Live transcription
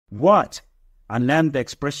What are lambda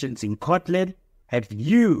expressions in Kotlin? Have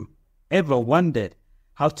you ever wondered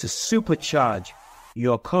how to supercharge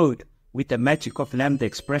your code with the magic of lambda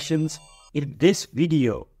expressions? In this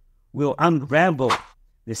video, we'll unravel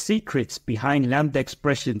the secrets behind lambda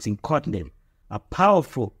expressions in Kotlin, a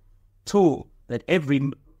powerful tool that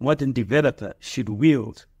every modern developer should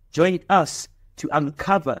wield. Join us to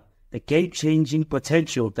uncover the game-changing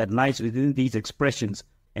potential that lies within these expressions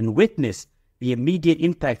and witness the immediate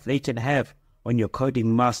impact they can have on your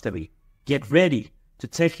coding mastery. Get ready to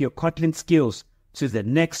take your Kotlin skills to the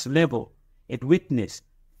next level and witness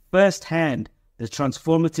firsthand the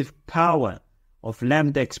transformative power of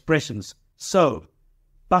lambda expressions. So,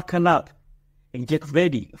 buckle up and get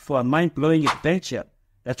ready for a mind-blowing adventure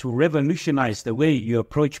that will revolutionize the way you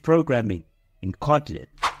approach programming in Kotlin.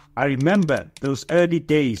 I remember those early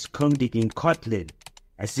days coding in Kotlin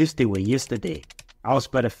as if they were yesterday. I was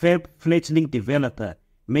but a fledgling developer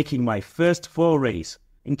making my first forays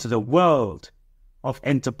into the world of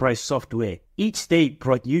enterprise software. Each day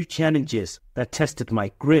brought new challenges that tested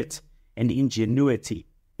my grit and ingenuity.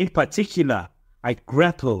 In particular, I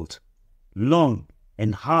grappled long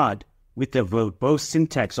and hard with the verbose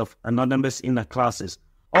syntax of anonymous inner classes.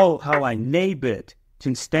 Oh, how I labored to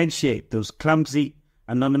instantiate those clumsy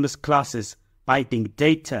anonymous classes, binding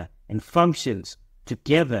data and functions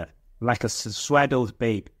together like a swaddled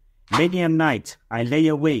babe. Many a night I lay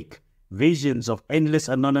awake, visions of endless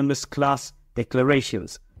anonymous class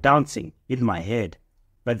declarations dancing in my head.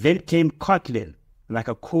 But then came Kotlin, like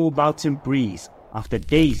a cool mountain breeze after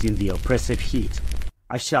days in the oppressive heat.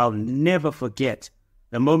 I shall never forget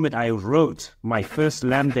the moment I wrote my first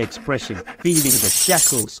lambda expression, feeling the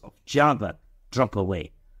shackles of Java drop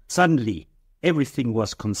away. Suddenly, everything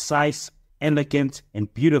was concise, elegant,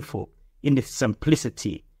 and beautiful in its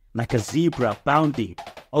simplicity, like a zebra bounding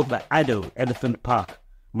over Addo Elephant Park.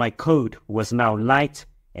 My code was now light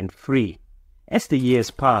and free. As the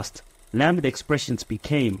years passed, lambda expressions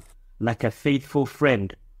became like a faithful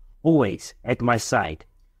friend, always at my side.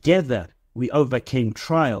 Together, we overcame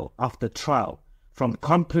trial after trial, from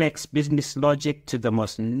complex business logic to the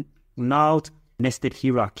most gnarled nested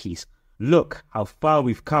hierarchies. Look how far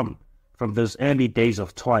we've come from those early days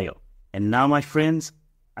of toil. And now, my friends,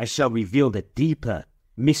 I shall reveal the deeper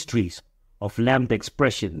mysteries of lambda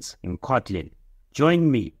expressions in Kotlin.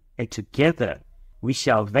 Join me, and together we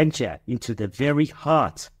shall venture into the very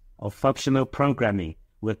heart of functional programming,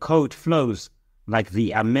 where code flows like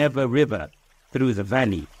the Ameva River through the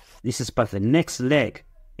valley. This is but the next leg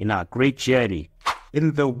in our great journey.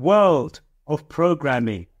 In the world of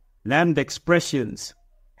programming, lambda expressions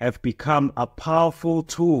have become a powerful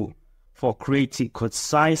tool for creating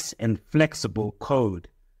concise and flexible code.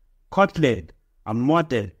 Kotlin, a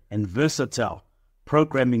modern and versatile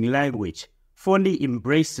programming language, fully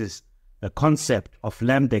embraces the concept of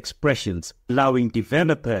lambda expressions, allowing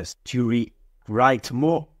developers to write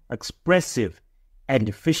more expressive and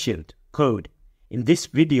efficient code. In this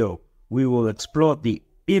video, we will explore the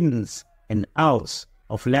ins and outs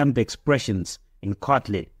of lambda expressions in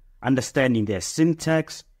Kotlin, understanding their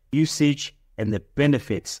syntax, usage, and the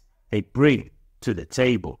benefits they bring to the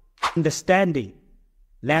table. Understanding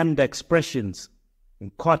lambda expressions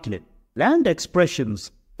in Kotlin. Lambda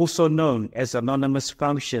expressions, also known as anonymous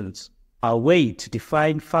functions, are a way to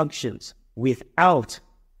define functions without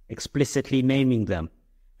explicitly naming them.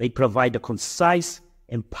 They provide a concise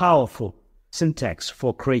and powerful syntax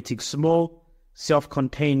for creating small,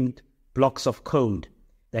 self-contained blocks of code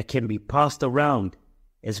that can be passed around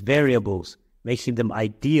as variables, making them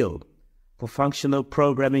ideal for functional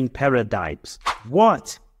programming paradigms.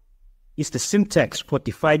 What is the syntax for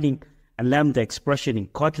defining a lambda expression in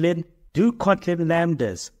Kotlin? Do Kotlin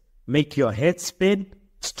lambdas make your head spin?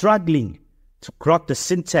 Struggling to grok the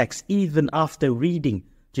syntax even after reading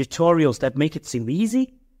tutorials that make it seem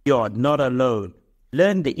easy? You're not alone.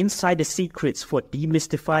 Learn the insider secrets for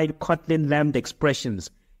demystifying Kotlin lambda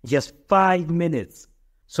expressions in just 5 minutes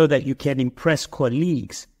so that you can impress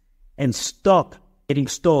colleagues and stop getting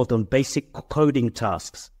stalled on basic coding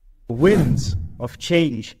tasks. Winds of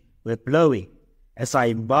change were blowing as I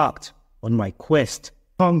embarked on my quest to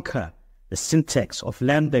conquer the syntax of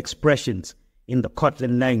lambda expressions in the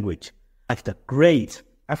Kotlin language. Like the great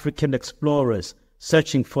African explorers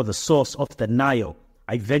searching for the source of the Nile,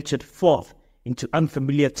 I ventured forth into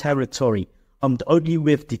unfamiliar territory, armed only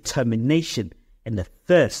with determination and a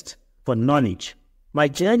thirst for knowledge. My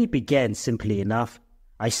journey began simply enough.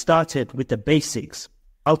 I started with the basics,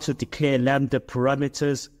 how to declare lambda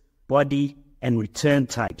parameters, body, and return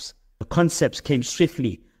types. The concepts came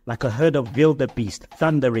swiftly, like a herd of wildebeest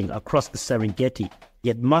thundering across the Serengeti.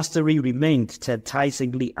 Yet mastery remained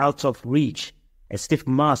tantalizingly out of reach, as if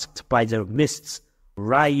masked by the mists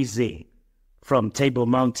rising from Table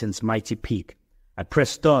Mountain's mighty peak. I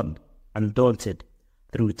pressed on, undaunted,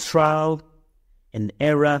 through trial and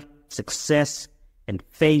error, success and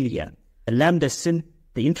failure. The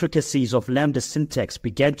intricacies of Lambda syntax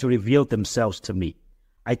began to reveal themselves to me.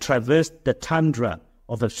 I traversed the tundra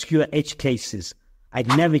of obscure edge cases. I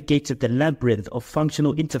navigated the labyrinth of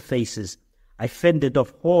functional interfaces. I fended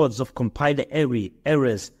off hordes of compiler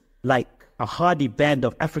errors like a hardy band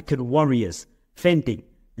of African warriors fending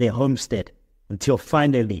their homestead, until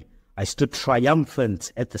finally I stood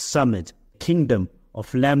triumphant at the summit. The kingdom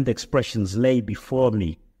of Lambda expressions lay before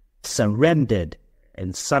me, surrendered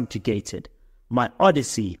and subjugated. My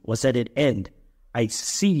odyssey was at an end. I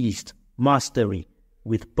seized mastery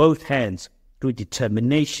with both hands through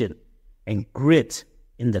determination and grit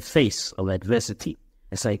in the face of adversity.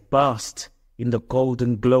 As I basked in the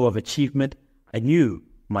golden glow of achievement, I knew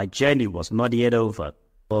my journey was not yet over.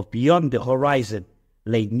 For beyond the horizon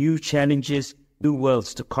lay new challenges, new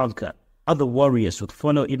worlds to conquer. Other warriors would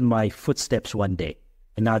follow in my footsteps one day,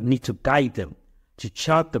 and I'd need to guide them, to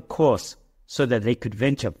chart the course so that they could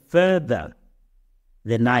venture further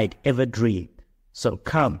than I'd ever dreamed. So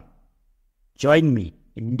come, join me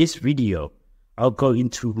in this video. I'll go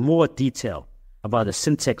into more detail about the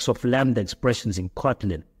syntax of Lambda expressions in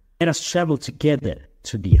Kotlin. Let us travel together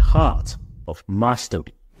to the heart of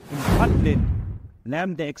mastery. In Kotlin,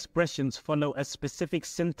 Lambda expressions follow a specific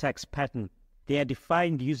syntax pattern. They are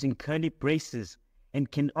defined using curly braces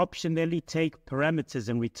and can optionally take parameters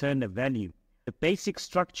and return a value. The basic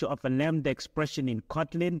structure of a Lambda expression in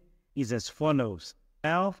Kotlin is as follows.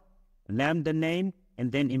 Val, Lambda name,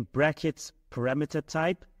 and then in brackets parameter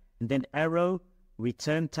type, and then arrow,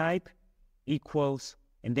 return type, equals,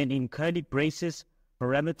 and then in curly braces,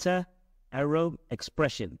 parameter, arrow,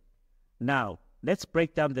 expression. Now, let's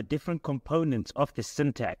break down the different components of the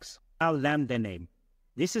syntax. Our Lambda name.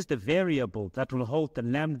 This is the variable that will hold the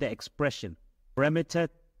Lambda expression. Parameter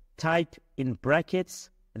type in brackets,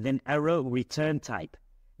 and then arrow, return type.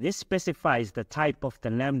 This specifies the type of the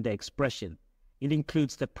Lambda expression. It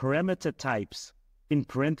includes the parameter types in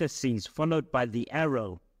parentheses followed by the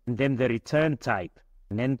arrow and then the return type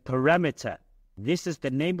and then parameter. This is the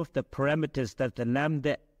name of the parameters that the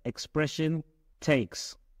Lambda expression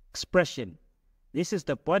takes. Expression. This is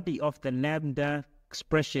the body of the Lambda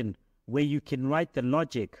expression where you can write the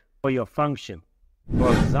logic for your function.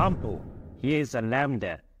 For example, here is a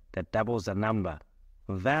Lambda that doubles a number.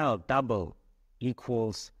 Val double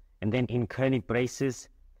equals, and then in curly braces,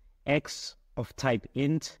 x of type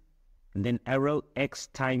int, and then arrow x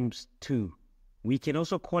times 2. We can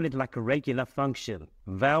also call it like a regular function.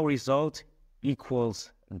 Val result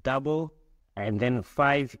equals double, and then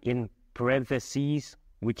 5 in parentheses,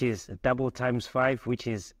 which is double times 5, which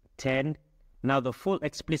is 10. Now the full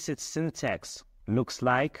explicit syntax looks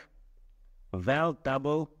like val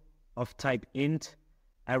double of type int,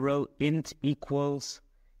 arrow int equals,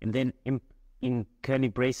 and then in curly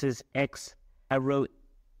braces x, arrow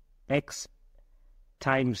x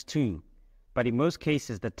times 2. But in most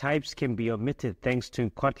cases, the types can be omitted thanks to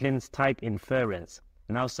Kotlin's type inference.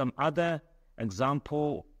 Now some other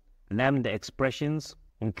example Lambda expressions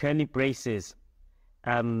in curly braces,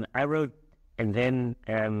 arrow and then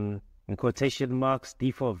in quotation marks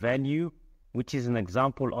default value, which is an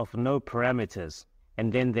example of no parameters.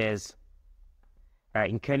 And then there's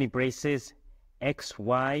in curly braces x,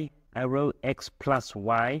 y, arrow x plus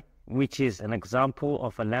y, which is an example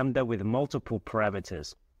of a Lambda with multiple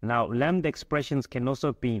parameters. Now, Lambda expressions can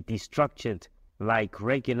also be destructured like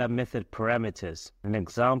regular method parameters. An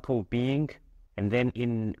example being, and then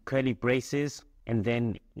in curly braces, and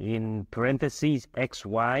then in parentheses, x,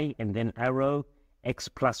 y, and then arrow, x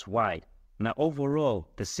plus y. Now, overall,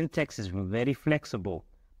 the syntax is very flexible,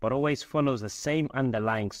 but always follows the same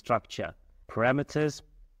underlying structure. Parameters,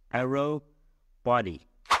 arrow, body.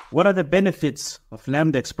 What are the benefits of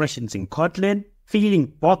Lambda expressions in Kotlin? Feeling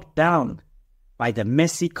bogged down by the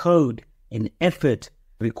messy code and effort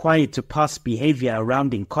required to pass behavior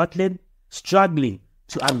around in Kotlin? Struggling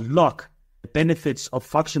to unlock the benefits of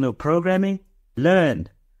functional programming? Learn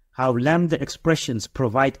how Lambda expressions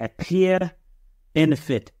provide a clear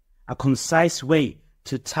benefit, a concise way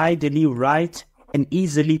to tidily write and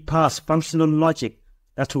easily pass functional logic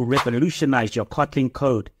that will revolutionize your Kotlin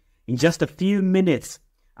code. In just a few minutes,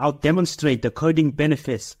 I'll demonstrate the coding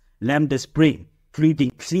benefits Lambdas bring,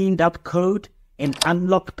 including cleaned up code and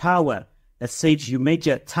unlocked power that saves you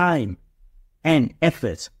major time and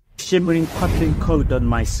effort. Shimmering Kotlin code on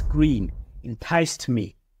my screen enticed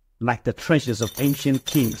me like the treasures of ancient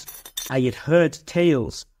kings. I had heard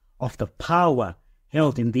tales of the power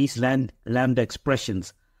held in these lambda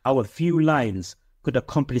expressions. Our few lines could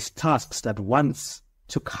accomplish tasks that once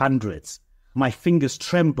took hundreds. My fingers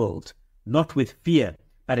trembled, not with fear,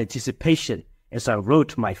 but anticipation, as I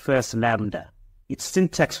wrote my first lambda. Its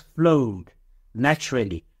syntax flowed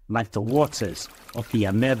naturally like the waters of the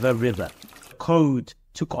unravel river. Code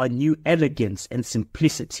took on new elegance and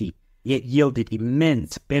simplicity, yet yielded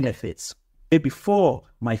immense benefits. Where before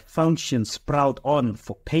my functions sprawled on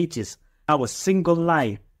for pages, now a single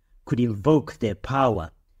line could invoke their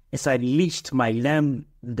power. As I leashed my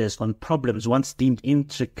lambdas on problems once deemed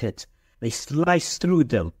intricate, they sliced through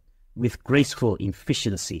them with graceful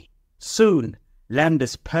efficiency. Soon,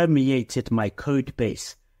 lambdas permeated my code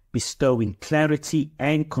base, bestowing clarity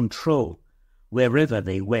and control wherever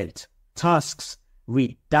they went. Tasks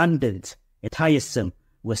redundant and tiresome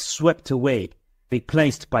were swept away,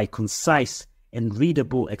 replaced by concise and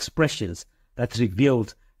readable expressions that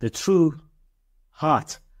revealed the true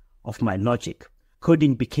heart of my logic.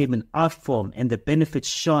 Coding became an art form, and the benefits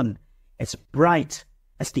shone as bright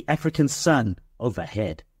as the African sun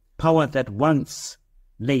overhead. Power that once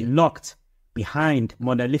lay locked behind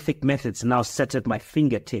monolithic methods now sat at my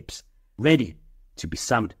fingertips, ready to be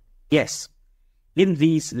summed. Yes, in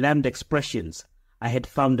these lambda expressions, I had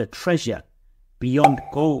found a treasure beyond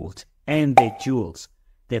gold and their jewels.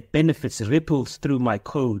 Their benefits rippled through my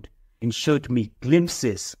code and showed me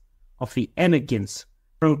glimpses of the elegance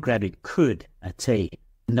programming could attain.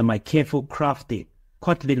 Under my careful crafting,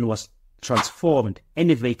 Kotlin was transformed,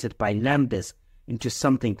 innovated by lambdas into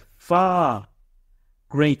something far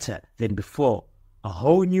greater than before. A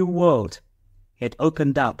whole new world had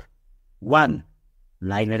opened up, one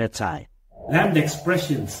line at a time. Lambda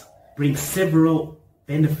expressions bring several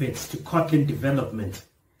benefits to Kotlin development,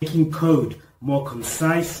 making code more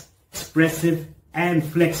concise, expressive, and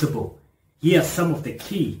flexible. Here are some of the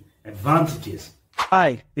key advantages.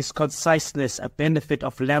 Why is conciseness a benefit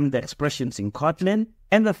of lambda expressions in Kotlin?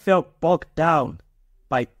 And I felt bogged down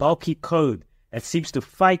by bulky code that seems to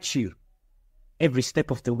fight you every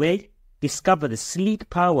step of the way. Discover the sleek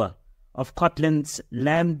power of Kotlin's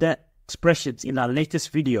lambda expressions in our latest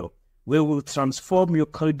video, where we'll transform your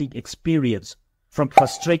coding experience from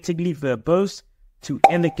frustratingly verbose to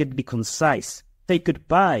elegantly concise. Say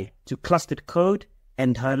goodbye to clustered code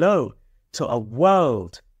and hello to a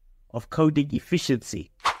world of coding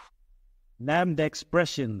efficiency. Lambda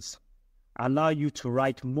expressions allow you to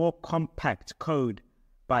write more compact code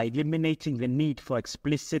by eliminating the need for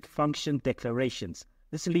explicit function declarations.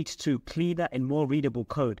 This leads to cleaner and more readable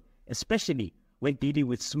code, especially when dealing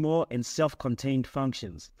with small and self-contained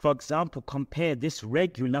functions. For example, compare this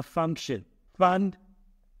regular function, fund,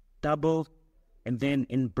 double, and then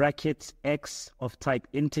in brackets x of type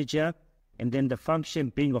integer, and then the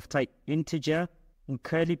function being of type integer, in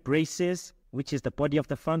curly braces, which is the body of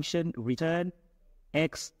the function, return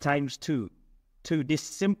x times 2. To this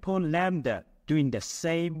simple lambda doing the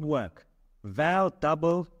same work. Val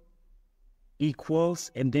double equals,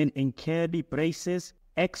 and then in curly braces,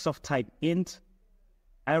 x of type int,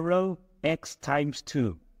 arrow x times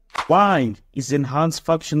 2. Why is enhanced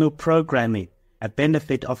functional programming a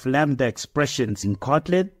benefit of lambda expressions in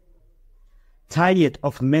Kotlin? Tired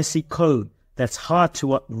of messy code that's hard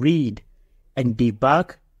to read and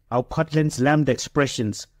debug? Our Kotlin's lambda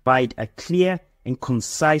expressions provide a clear and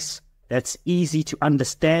concise that's easy to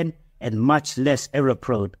understand and much less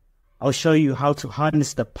error-prone. I'll show you how to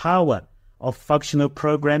harness the power of functional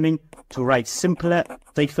programming to write simpler,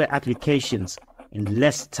 safer applications in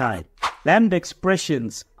less time. Lambda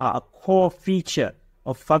expressions are a core feature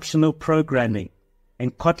of functional programming,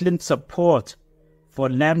 and Kotlin support for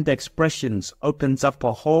lambda expressions opens up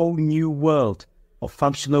a whole new world of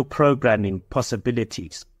functional programming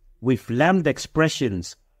possibilities. With lambda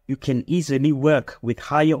expressions, you can easily work with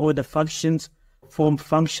higher order functions, form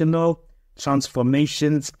functional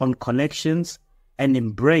transformations on collections, and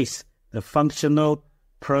embrace the functional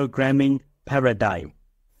programming paradigm.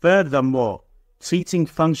 Furthermore, treating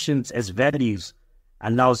functions as values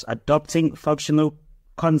allows adopting functional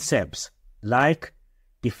concepts like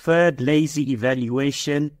deferred lazy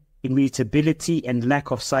evaluation, immutability and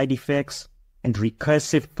lack of side effects, and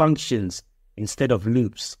recursive functions instead of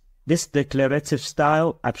loops. This declarative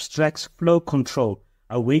style abstracts flow control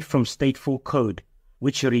away from stateful code,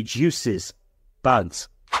 which reduces bugs.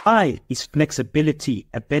 Why is flexibility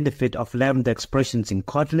a benefit of lambda expressions in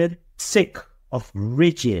Kotlin? Sick of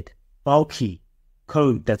rigid, bulky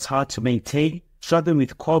code that's hard to maintain, struggling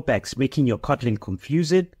with callbacks making your Kotlin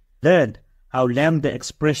confusing? Learn how lambda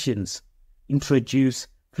expressions introduce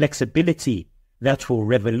flexibility that will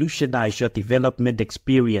revolutionize your development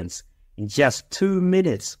experience in just 2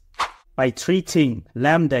 minutes. By treating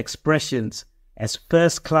Lambda expressions as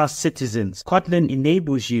first-class citizens, Kotlin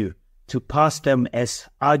enables you to pass them as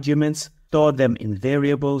arguments, store them in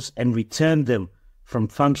variables, and return them from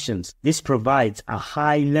functions. This provides a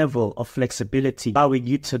high level of flexibility, allowing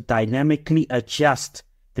you to dynamically adjust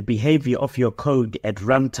the behavior of your code at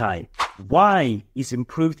runtime. Why is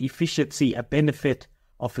improved efficiency a benefit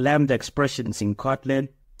of Lambda expressions in Kotlin?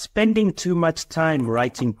 Spending too much time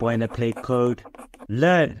writing boilerplate code.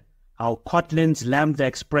 Learn how Kotlin's Lambda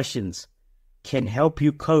expressions can help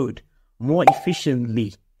you code more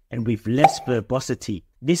efficiently and with less verbosity.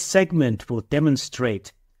 This segment will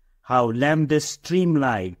demonstrate how Lambdas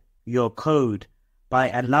streamline your code by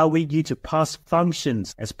allowing you to pass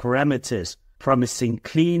functions as parameters, promising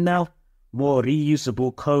cleaner, more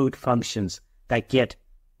reusable code functions that get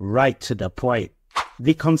right to the point.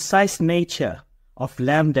 The concise nature of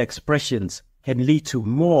Lambda expressions can lead to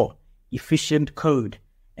more efficient code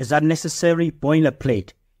as unnecessary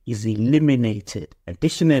boilerplate is eliminated.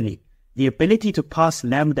 Additionally, the ability to pass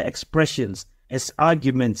Lambda expressions as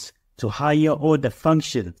arguments to higher order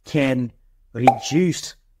functions can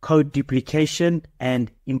reduce code duplication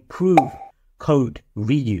and improve code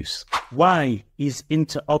reuse. Why is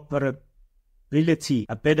interoperability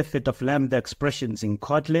a benefit of Lambda expressions in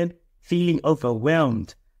Kotlin? Feeling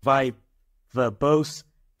overwhelmed by verbose,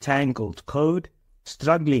 tangled code?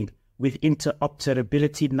 Struggling with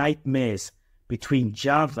interoperability nightmares between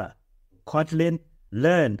Java and Kotlin?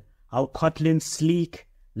 Learn how Kotlin's sleek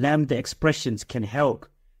Lambda expressions can help,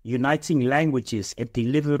 uniting languages and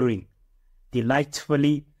delivering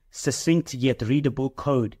delightfully succinct yet readable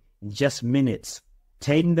code in just minutes.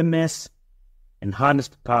 Tame the mess and harness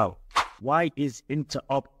the power. Why is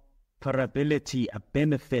interoperability a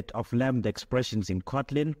benefit of Lambda expressions in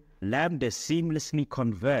Kotlin? Lambda seamlessly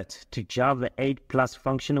convert to Java 8 plus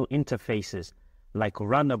functional interfaces like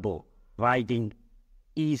runnable, providing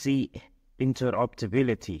easy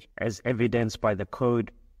interoperability as evidenced by the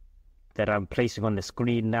code that I'm placing on the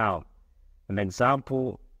screen now. An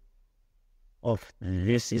example of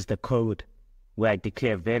this is the code where I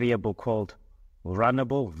declare a variable called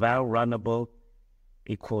runnable, val runnable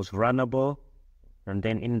equals runnable, and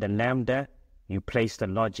then in the Lambda you place the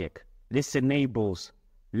logic. This enables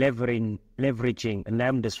leveraging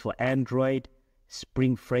Lambdas for Android,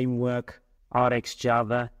 Spring Framework,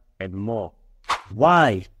 RxJava, and more.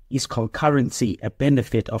 Why is concurrency a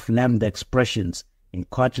benefit of Lambda expressions in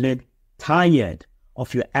Kotlin? Tired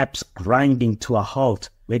of your apps grinding to a halt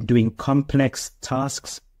when doing complex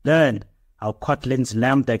tasks? Learn how Kotlin's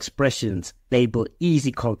Lambda expressions enable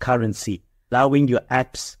easy concurrency, allowing your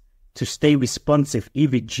apps to stay responsive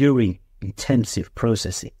even during intensive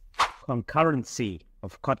processing. Concurrency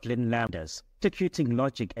of Kotlin Lambdas. Executing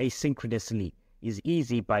logic asynchronously is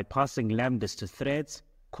easy by passing Lambdas to threads,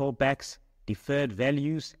 callbacks, deferred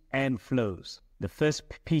values, and flows. The first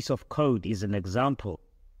piece of code is an example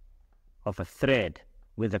of a thread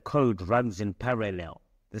where the code runs in parallel.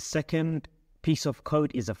 The second piece of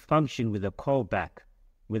code is a function with a callback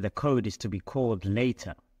where the code is to be called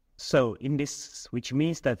later. So in this, which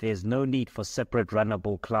means that there's no need for separate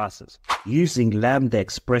runnable classes. Using Lambda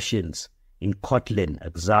expressions in Kotlin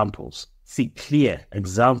examples. See clear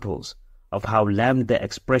examples of how Lambda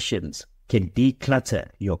expressions can declutter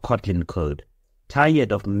your Kotlin code.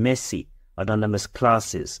 Tired of messy, anonymous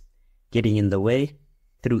classes getting in the way?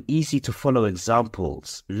 Through easy-to-follow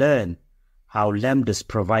examples, learn how Lambdas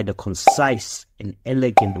provide a concise and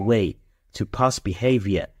elegant way to pass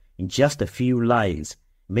behavior in just a few lines,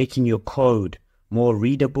 making your code more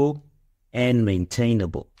readable and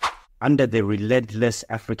maintainable. Under the relentless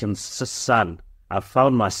African sun, I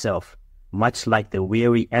found myself much like the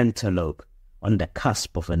weary antelope on the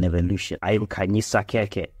cusp of an evolution. I am Kanyisa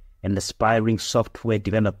Keke, an aspiring software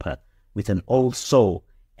developer with an old soul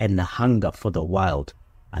and a hunger for the wild.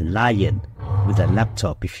 A lion with a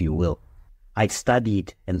laptop, if you will. I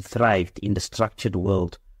studied and thrived in the structured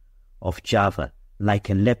world of Java, like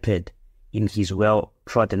a leopard in his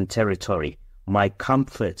well-trodden territory. My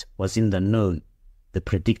comfort was in the known, the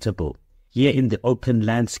predictable. Here in the open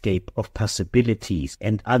landscape of possibilities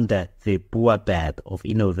and under the baobab of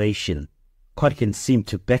innovation, Kotlin seemed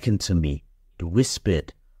to beckon to me. It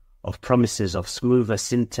whispered of promises of smoother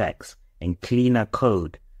syntax and cleaner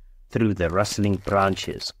code through the rustling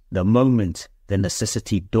branches. The moment the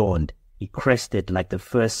necessity dawned, it crested like the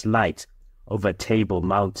first light over Table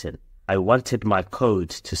Mountain. I wanted my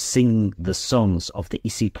code to sing the songs of the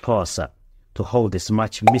Isitxhosa, to hold as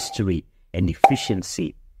much mystery and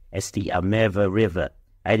efficiency as the Ameva River.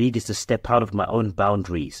 I needed to step out of my own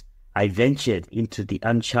boundaries. I ventured into the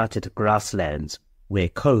uncharted grasslands where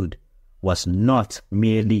code was not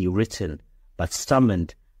merely written, but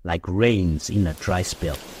summoned like rains in a dry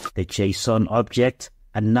spell. The JSON object,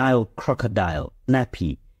 a Nile crocodile,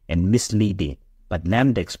 snappy and misleading, but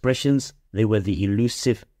Lambda expressions, they were the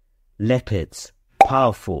elusive leopards,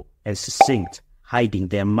 powerful and succinct, hiding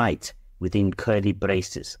their might within curly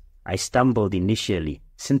braces. I stumbled initially,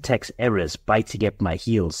 syntax errors biting at my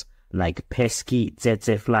heels like pesky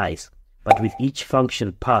tsetse flies, but with each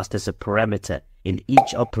function passed as a parameter and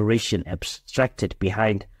each operation abstracted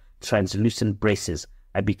behind translucent braces,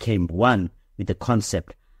 I became one with the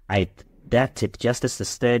concept. I adapted just as the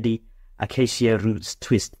sturdy acacia roots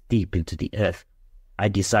twist deep into the earth. I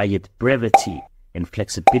desired brevity and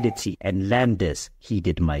flexibility, and lambdas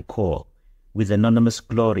heeded my call. With anonymous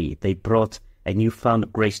glory, they brought a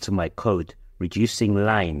newfound grace to my code, reducing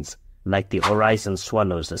lines like the horizon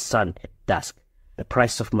swallows the sun at dusk. The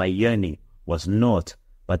price of my yearning was naught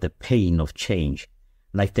but the pain of change.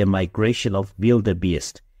 Like the migration of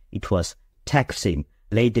wildebeest, it was taxing,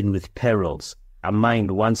 laden with perils. A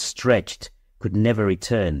mind once stretched could never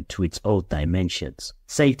return to its old dimensions.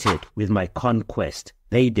 Sated with my conquest,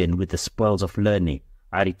 laden with the spoils of learning,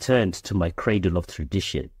 I returned to my cradle of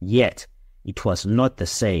tradition. Yet it was not the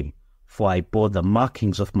same, for I bore the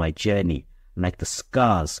markings of my journey like the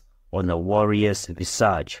scars on a warrior's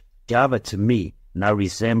visage. Java to me now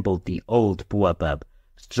resembled the old baobab,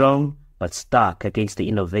 strong but stark against the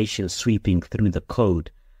innovation sweeping through the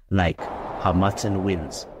code like Harmattan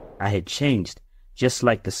winds. I had changed, just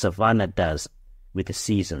like the savannah does with the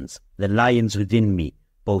seasons. The lions within me,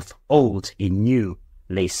 both old and new,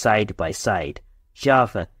 lay side by side,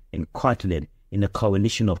 Java and Kotlin in a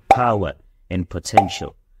coalition of power and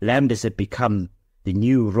potential. Lambdas had become the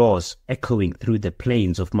new roars echoing through the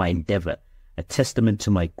plains of my endeavor, a testament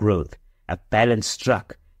to my growth, a balance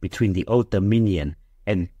struck between the old dominion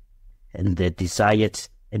and the desired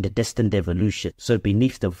and the destined evolution. So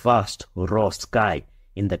beneath the vast raw sky,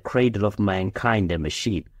 in the cradle of mankind and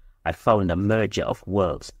machine, I found a merger of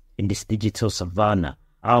worlds. In this digital savannah,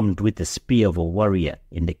 armed with the spear of a warrior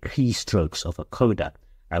and the keystrokes of a coder,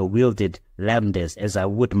 I wielded lambdas as I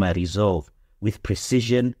would my resolve, with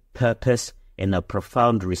precision, purpose, and a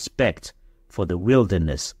profound respect for the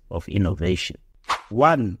wilderness of innovation.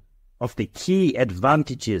 One of the key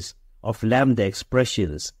advantages of Lambda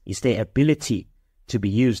expressions is their ability to be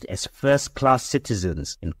used as first-class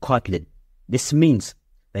citizens in Kotlin. This means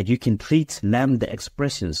that you can treat Lambda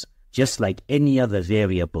expressions just like any other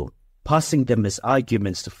variable, passing them as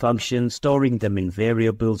arguments to functions, storing them in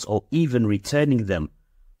variables, or even returning them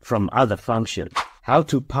from other functions. How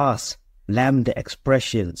to pass Lambda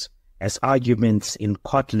expressions as arguments in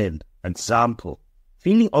Kotlin. Example: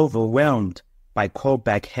 feeling overwhelmed by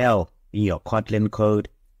callback hell in your Kotlin code?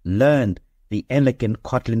 Learn the elegant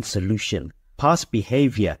Kotlin solution. Pass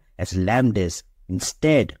behavior as lambdas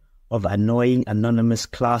instead of annoying anonymous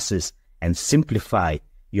classes and simplify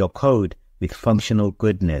your code with functional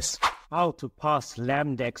goodness. How to pass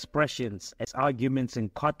lambda expressions as arguments in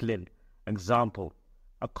Kotlin. Example: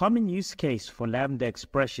 a common use case for lambda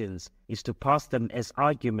expressions is to pass them as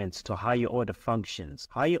arguments to higher order functions.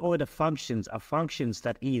 Higher order functions are functions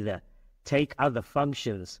that either take other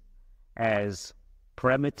functions as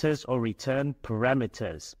parameters or return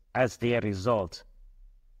parameters as their result.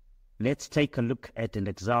 Let's take a look at an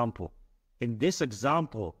example. In this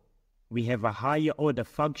example, we have a higher order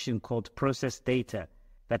function called process data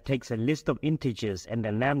that takes a list of integers and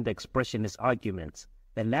a lambda expression as arguments.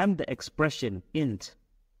 The lambda expression int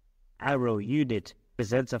arrow unit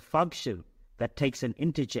presents a function that takes an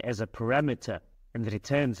integer as a parameter and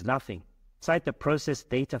returns nothing. Inside the process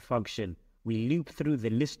data function, we loop through the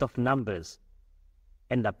list of numbers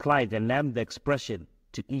and apply the lambda expression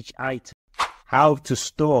to each item. How to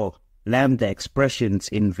store lambda expressions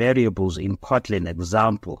in variables in Kotlin.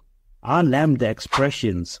 Example: are lambda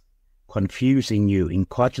expressions confusing you in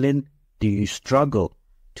Kotlin? Do you struggle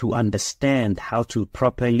to understand how to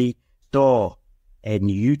properly store and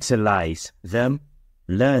utilize them?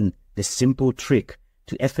 Learn the simple trick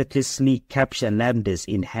to effortlessly capture lambdas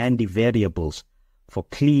in handy variables for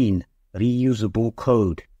clean, reusable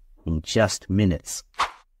code in just minutes.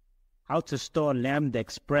 How to store lambda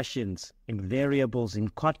expressions in variables in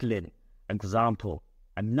Kotlin. Example: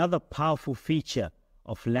 another powerful feature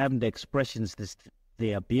of lambda expressions is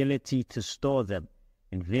the ability to store them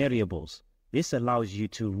in variables. This allows you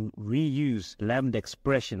to reuse lambda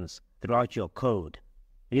expressions throughout your code.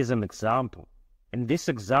 Here's an example. In this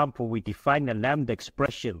example, we define a lambda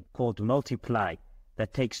expression called multiply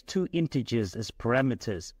that takes two integers as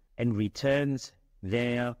parameters and returns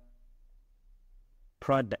their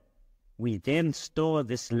product. We then store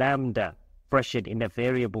this lambda expression in a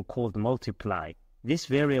variable called multiply. This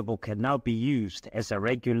variable can now be used as a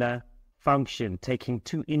regular function taking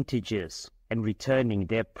two integers and returning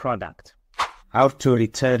their product. How to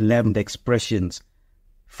return lambda expressions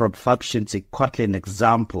from functions in Kotlin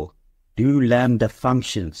example. Do lambda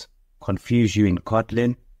functions confuse you in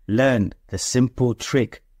Kotlin? Learn the simple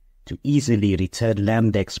trick to easily return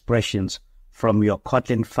lambda expressions from your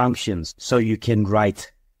Kotlin functions so you can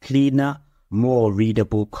write cleaner, more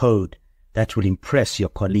readable code that will impress your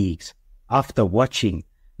colleagues. After watching,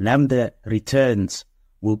 lambda returns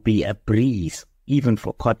will be a breeze even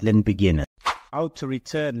for Kotlin beginners. How to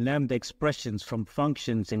return lambda expressions from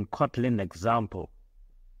functions in Kotlin example.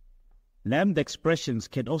 Lambda expressions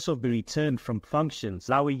can also be returned from functions,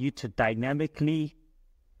 allowing you to dynamically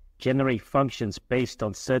generate functions based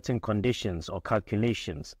on certain conditions or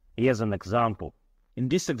calculations. Here's an example. In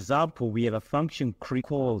this example, we have a function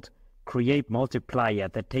called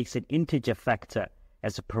createMultiplier that takes an integer factor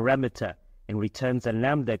as a parameter and returns a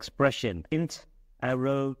lambda expression, int,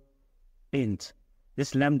 arrow, int.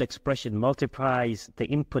 This lambda expression multiplies the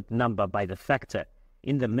input number by the factor.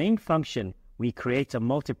 In the main function, we create a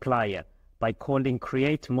multiplier by calling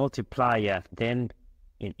createMultiplier, then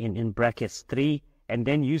in brackets 3, and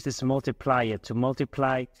then use this multiplier to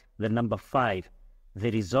multiply the number 5. The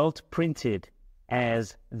result printed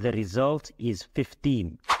as the result is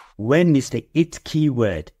 15. When is the it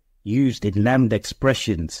keyword used in lambda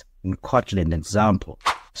expressions in Kotlin example?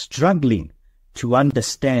 Struggling to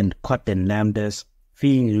understand Kotlin lambdas,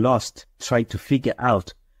 feeling lost, try to figure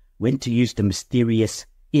out when to use the mysterious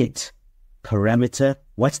it parameter?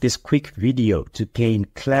 Watch this quick video to gain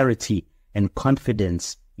clarity and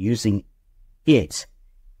confidence using it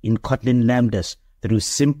in Kotlin lambdas. Through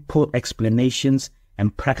simple explanations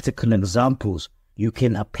and practical examples you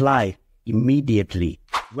can apply immediately.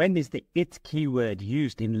 When is the it keyword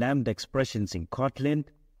used in lambda expressions in Kotlin?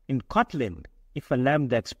 In Kotlin, if a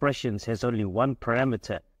lambda expression has only one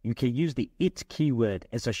parameter, you can use the it keyword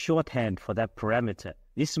as a shorthand for that parameter.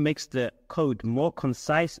 This makes the code more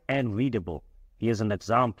concise and readable. Here's an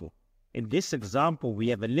example. In this example, we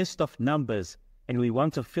have a list of numbers and we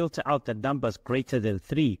want to filter out the numbers greater than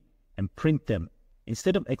 3 and print them.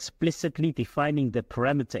 Instead of explicitly defining the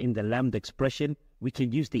parameter in the lambda expression, we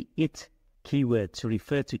can use the it keyword to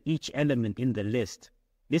refer to each element in the list.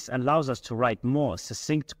 This allows us to write more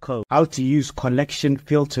succinct code. How to use collection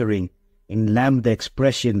filtering in lambda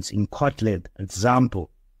expressions in Kotlin example.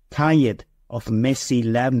 Tired of messy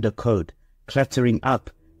lambda code cluttering up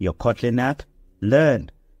your Kotlin app? Learn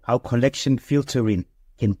how collection filtering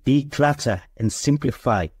can declutter and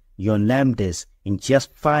simplify your lambdas in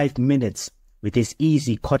just 5 minutes with this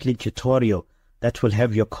easy Kotlin tutorial that will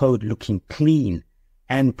have your code looking clean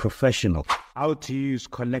and professional. How to use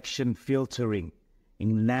collection filtering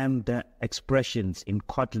in lambda expressions in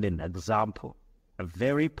Kotlin example. A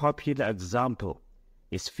very popular example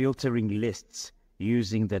is filtering lists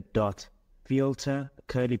using the dot filter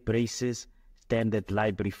curly braces standard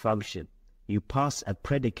library function. You pass a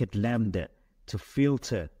predicate lambda to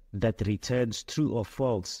filter that returns true or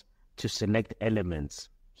false to select elements.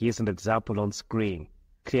 Here's an example on screen.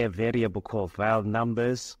 Clear variable called val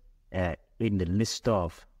numbers in the list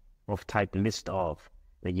of type list of.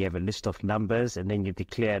 Then you have a list of numbers, and then you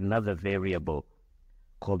declare another variable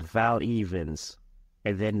called val evens,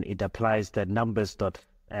 and then it applies the numbers dot.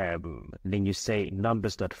 Then you say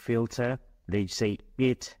numbers dot filter. Then you say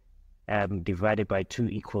it divided by 2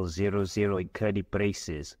 equals 0, 0 in curly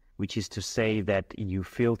braces, which is to say that you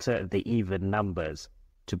filter the even numbers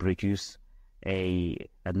to produce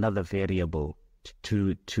another variable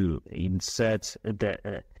to insert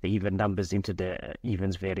the even numbers into the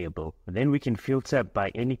evens variable. Then we can filter by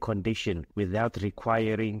any condition without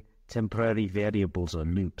requiring temporary variables or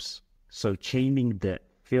loops. So chaining the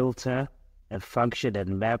filter, a function,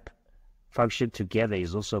 and map function together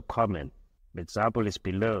is also common. The example is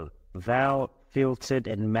below. Val filtered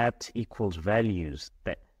and mapped equals values.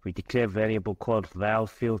 That we declare a variable called val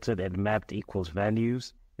filtered and mapped equals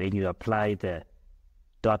values. Then you apply the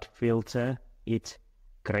dot filter, it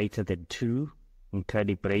greater than 2 in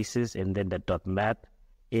curly braces, and then the dot map,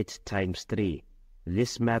 it times 3.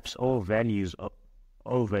 This maps all values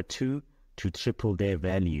over 2 to triple their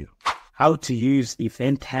value. How to use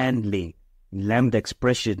event handling in lambda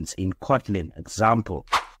expressions in Kotlin example.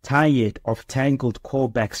 Tired of tangled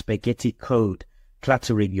callback spaghetti code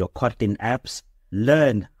cluttering your Kotlin apps?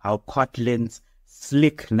 Learn how Kotlin's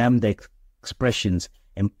slick lambda expressions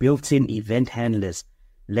and built-in event handlers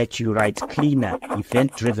let you write cleaner,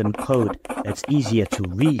 event-driven code that's easier to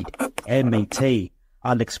read and maintain.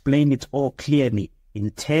 I'll explain it all clearly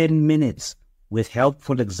in 10 minutes with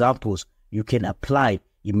helpful examples you can apply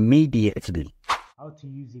immediately. How to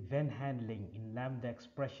use event handling in Lambda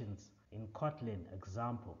expressions in Kotlin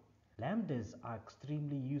example. Lambdas are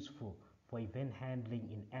extremely useful for event handling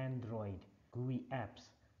in Android GUI apps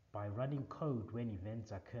by running code when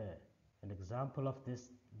events occur. An example of this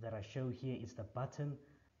that I show here is the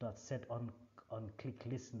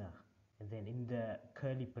button.setOnClickListener. And then in the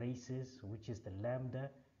curly braces, which is the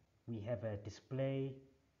Lambda, we have a display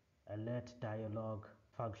alert dialog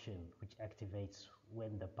function which activates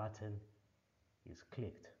when the button is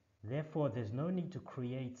clicked. Therefore, there's no need to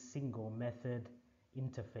create single method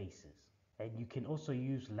interfaces. And you can also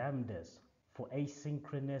use lambdas for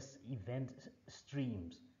asynchronous event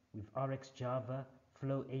streams with RxJava,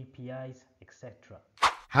 Flow APIs, etc.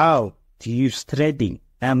 How to use threading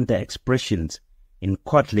Lambda expressions in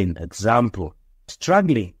Kotlin example.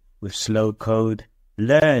 Struggling with slow code?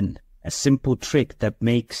 Learn a simple trick that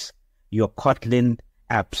makes your Kotlin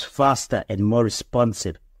apps faster and more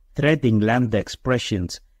responsive. Threading Lambda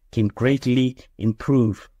expressions can greatly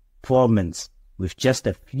improve performance with just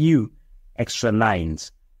a few extra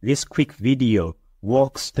lines. This quick video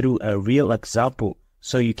walks through a real example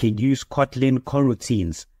so you can use Kotlin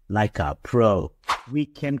coroutines like a pro. We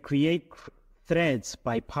can create threads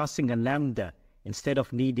by passing a Lambda instead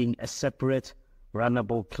of needing a separate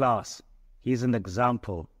runnable class. Here's an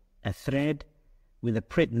example. A thread with a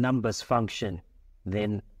print numbers function,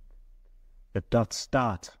 then the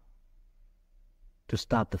 .start to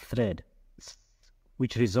start the thread,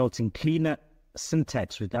 which results in cleaner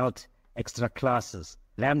syntax without extra classes.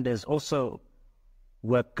 Lambdas also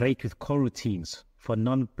work great with coroutines for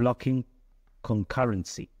non-blocking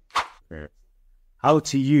concurrency. How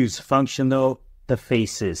to use functional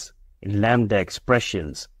interfaces in Lambda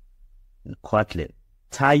expressions in Kotlin.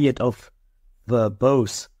 Tired of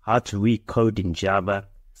verbose hard-to-read code in Java?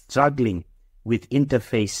 Struggling with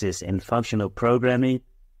interfaces and functional programming?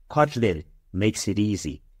 Kotlin makes it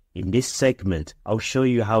easy. In this segment, I'll show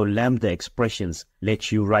you how Lambda expressions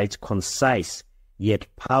let you write concise yet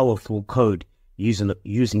powerful code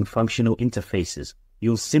using functional interfaces.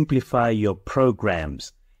 You'll simplify your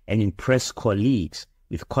programs and impress colleagues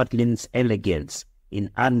with Kotlin's elegance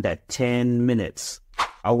in under 10 minutes.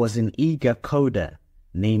 I was an eager coder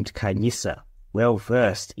named Kanyisa, well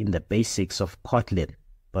versed in the basics of Kotlin,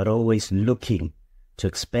 but always looking to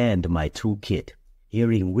expand my toolkit.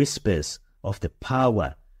 Hearing whispers of the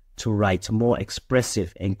power to write more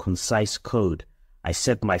expressive and concise code, I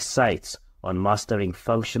set my sights on mastering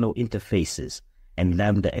functional interfaces and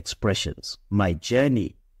Lambda expressions. My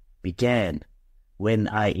journey began when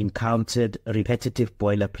I encountered repetitive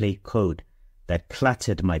boilerplate code that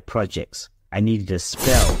cluttered my projects. I needed a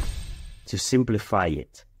spell to simplify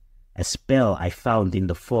it, a spell I found in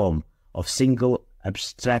the form of single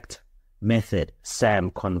abstract method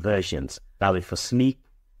SAM conversions. Now, for sleek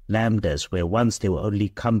lambdas where once they were only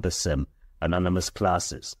cumbersome anonymous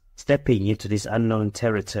classes. Stepping into this unknown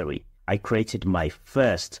territory, I created my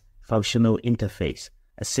first functional interface,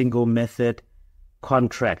 a single method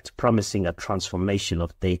contract promising a transformation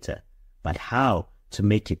of data. But how to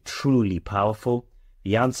make it truly powerful?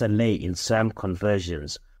 The answer lay in SAM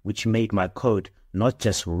conversions, which made my code not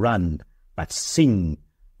just run, but sing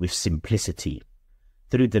with simplicity.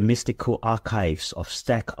 Through the mystical archives of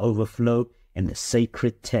Stack Overflow and the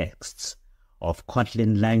sacred texts of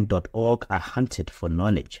kotlinlang.org, I hunted for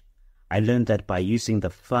knowledge. I learned that by using the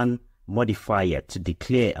fun modifier to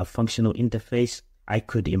declare a functional interface, I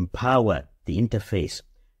could empower the interface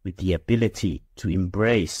with the ability to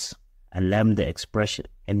embrace a Lambda expression.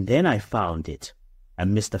 And then I found it.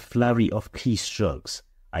 Amidst a flurry of keystrokes,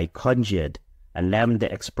 I conjured a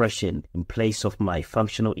Lambda expression in place of my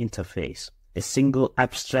functional interface. A single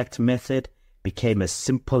abstract method became a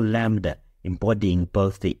simple Lambda embodying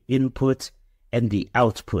both the input and the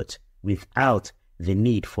output without the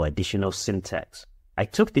need for additional syntax. I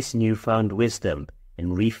took this newfound wisdom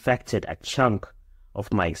and refactored a chunk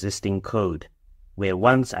of my existing code. Where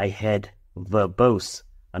once I had verbose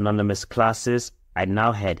anonymous classes, I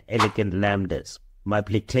now had elegant lambdas. My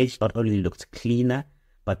application not only looked cleaner,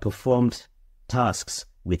 but performed tasks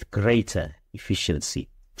with greater efficiency.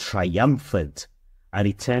 Triumphant, I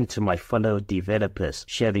returned to my fellow developers,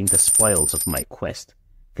 sharing the spoils of my quest.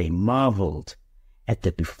 They marveled at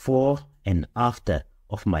the before and after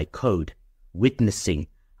of my code, witnessing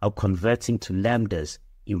how converting to lambdas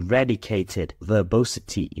eradicated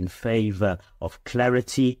verbosity in favor of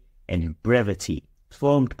clarity and brevity.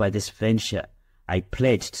 Formed by this venture, I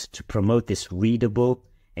pledged to promote this readable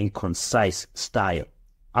and concise style.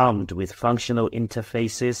 Armed with functional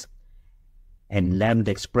interfaces and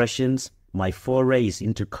Lambda expressions, my forays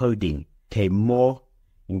into coding came more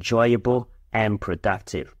enjoyable, and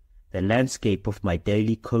productive. The landscape of my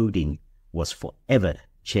daily coding was forever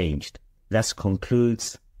changed. Thus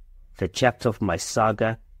concludes the chapter of my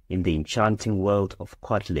saga in the enchanting world of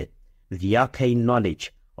Kotlin. With the arcane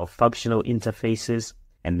knowledge of functional interfaces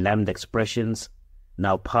and Lambda expressions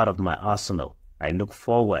now part of my arsenal, I look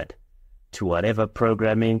forward to whatever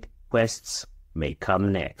programming quests may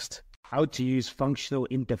come next. How to use functional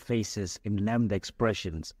interfaces in Lambda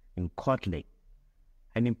expressions in Kotlin.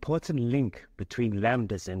 An important link between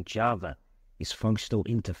Lambdas and Java is functional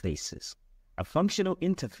interfaces. A functional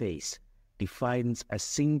interface defines a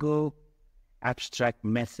single abstract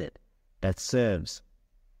method that serves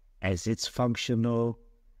as its functional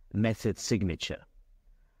method signature.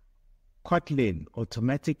 Kotlin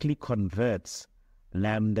automatically converts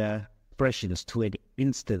Lambda expressions to an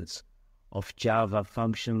instance of Java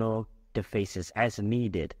functional interfaces as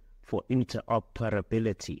needed for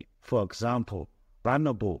interoperability. For example,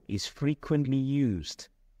 runnable is frequently used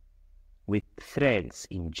with threads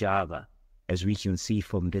in Java, as we can see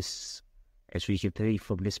from this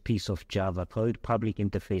piece of Java code. Public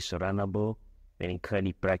interface runnable, then in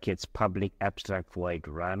curly brackets, public abstract void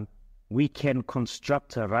run. We can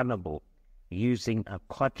construct a runnable using a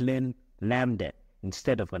Kotlin Lambda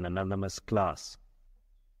instead of an anonymous class.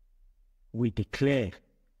 We declare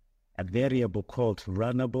a variable called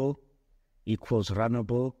runnable equals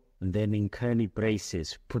runnable, and then in curly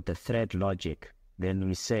braces put the thread logic. Then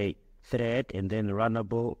we say thread and then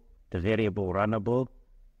runnable, the variable runnable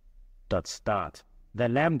dot start. The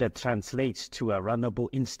Lambda translates to a runnable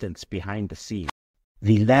instance behind the scene.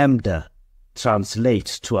 The Lambda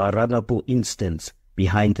translates to a runnable instance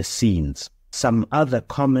behind the scenes. Some other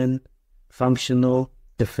common functional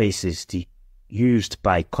interfaces used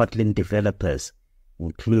by Kotlin developers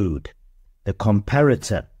include the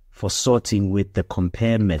comparator for sorting with the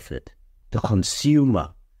compare method. The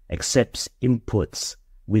consumer accepts inputs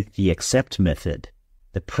with the accept method.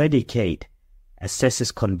 The predicate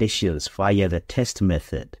assesses conditions via the test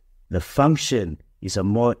method. The function is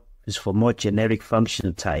for more generic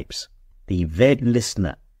function types. The event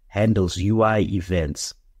listener handles UI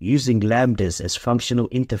events. Using Lambdas as functional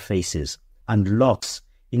interfaces unlocks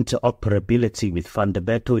interoperability with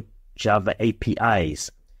fundamental Java APIs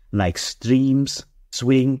like Streams,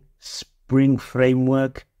 Swing, Spring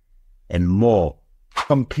Framework, and more.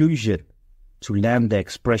 Conclusion to Lambda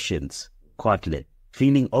expressions, Kotlin.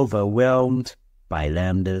 Feeling overwhelmed by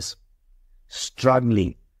Lambdas,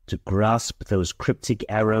 struggling to grasp those cryptic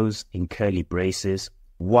arrows in curly braces?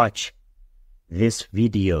 Watch this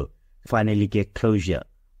video, finally get closure.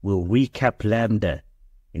 We'll recap Lambda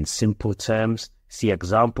in simple terms, see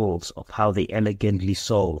examples of how they elegantly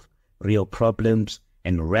solve real problems,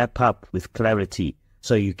 and wrap up with clarity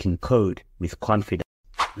so you can code with confidence.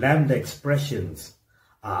 Lambda expressions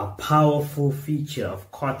are a powerful feature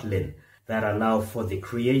of Kotlin that allow for the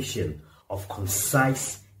creation of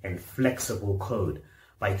concise and flexible code.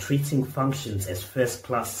 By treating functions as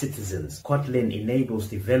first-class citizens, Kotlin enables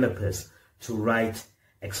developers to write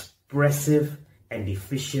expressive and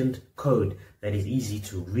efficient code that is easy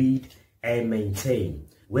to read and maintain.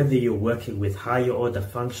 Whether you're working with higher order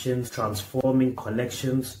functions, transforming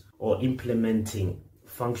collections, or implementing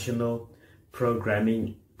functional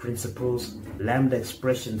programming principles, Lambda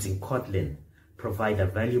expressions in Kotlin provide a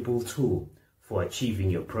valuable tool for achieving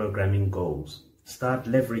your programming goals. Start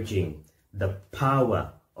leveraging the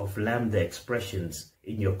power of Lambda expressions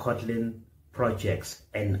in your Kotlin projects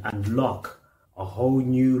and unlock a whole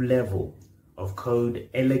new level of code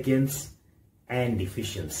elegance and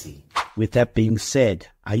efficiency. With that being said,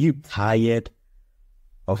 are you tired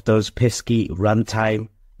of those pesky runtime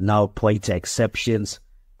null pointer exceptions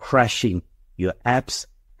crashing your apps?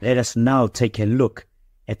 Let us now take a look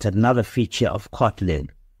at another feature of Kotlin,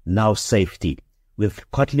 null safety. With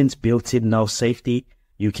Kotlin's built-in null safety,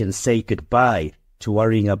 you can say goodbye to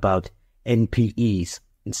worrying about NPEs.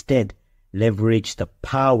 Instead, leverage the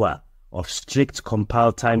power of strict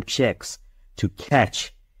compile time checks to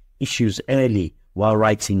catch issues early while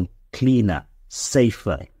writing cleaner,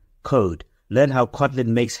 safer code. Learn how Kotlin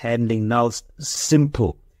makes handling nulls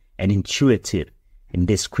simple and intuitive in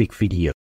this quick video.